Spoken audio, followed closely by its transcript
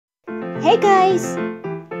Hey guys!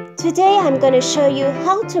 Today I'm gonna show you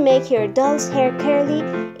how to make your doll's hair curly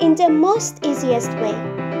in the most easiest way.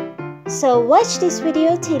 So watch this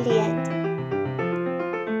video till the end.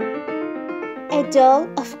 A doll,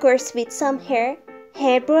 of course, with some hair,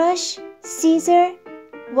 hairbrush, scissor,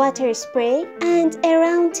 water spray, and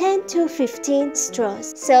around 10 to 15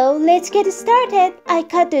 straws. So let's get started. I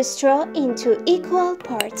cut the straw into equal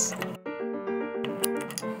parts.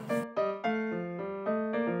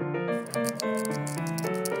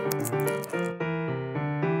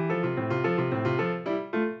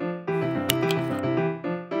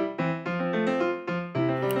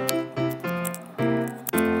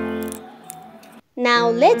 Now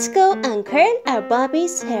let's go and curl our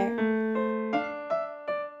Barbie's hair.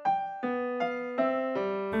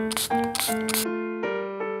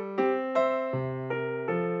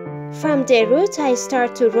 From the root, I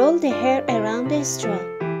start to roll the hair around the straw.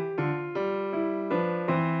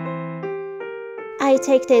 I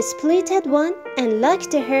take the splitted one and lock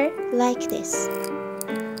the hair like this.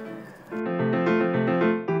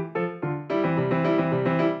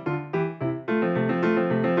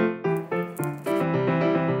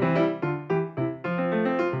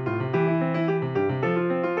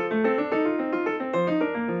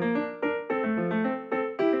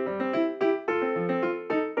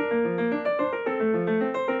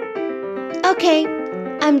 Okay,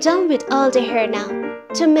 I'm done with all the hair now.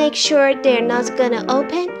 To make sure they're not gonna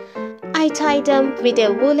open, I tie them with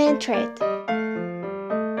a woolen thread.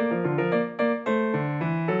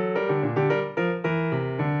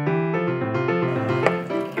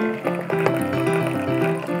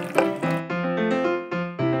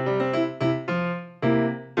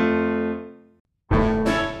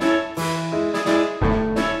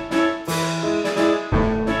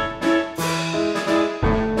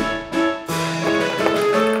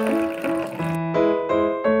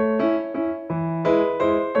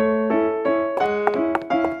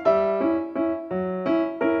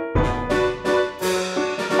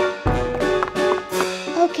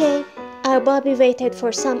 Okay, our Barbie waited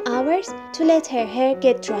for some hours to let her hair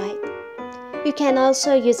get dried. You can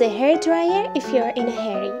also use a hair dryer if you're in a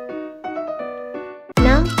hurry.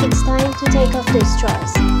 Now it's time to take off the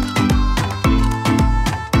straws.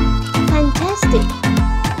 Fantastic!